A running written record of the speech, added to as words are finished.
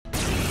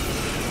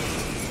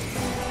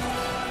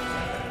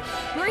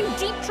We're in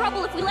deep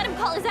trouble if we let him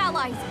call his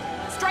allies.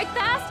 Strike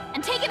fast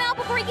and take him out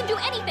before he can do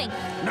anything.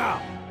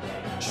 Now,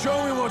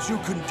 show me what you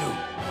can do.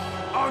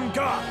 On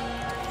guard!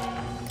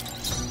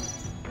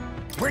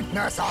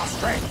 Witness our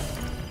strength!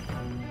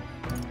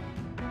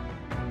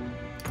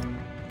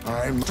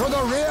 I'm to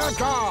the rear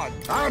guard!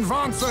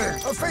 Advancing!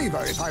 A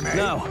favor, if I may.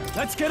 Now,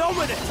 let's get on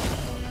with it!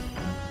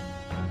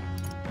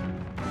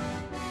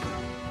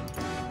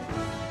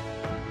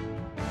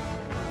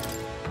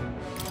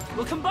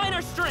 We'll combine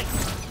our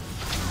strengths!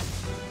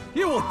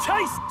 You will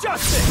taste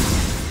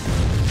justice!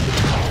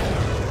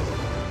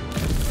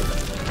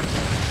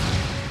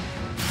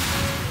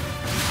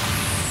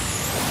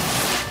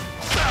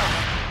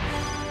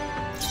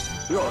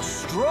 You're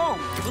strong,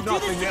 if We'll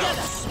nothing do this together.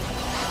 else.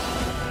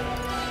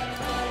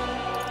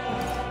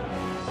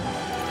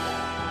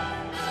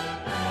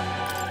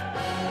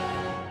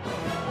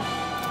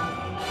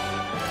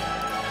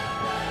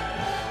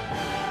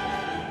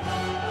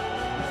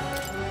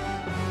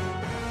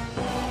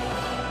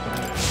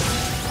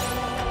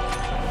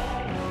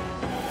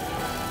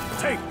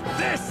 Take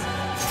this!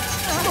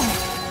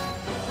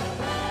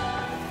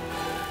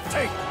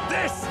 Take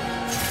this!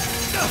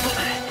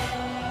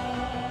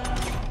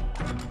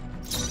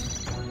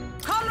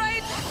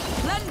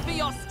 Comrades, lend me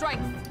your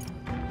strength.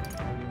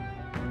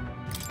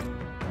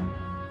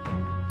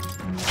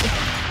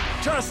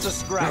 Just a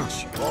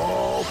scratch.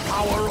 Oh,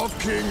 power of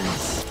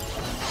kings!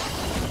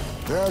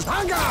 There's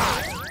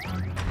hunger!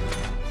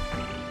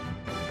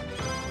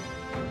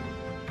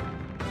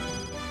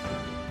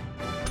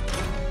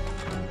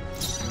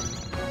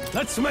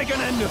 Let's make an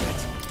end of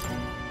it.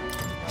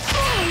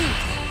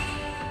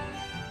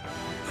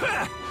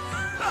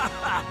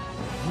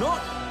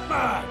 Not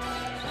bad.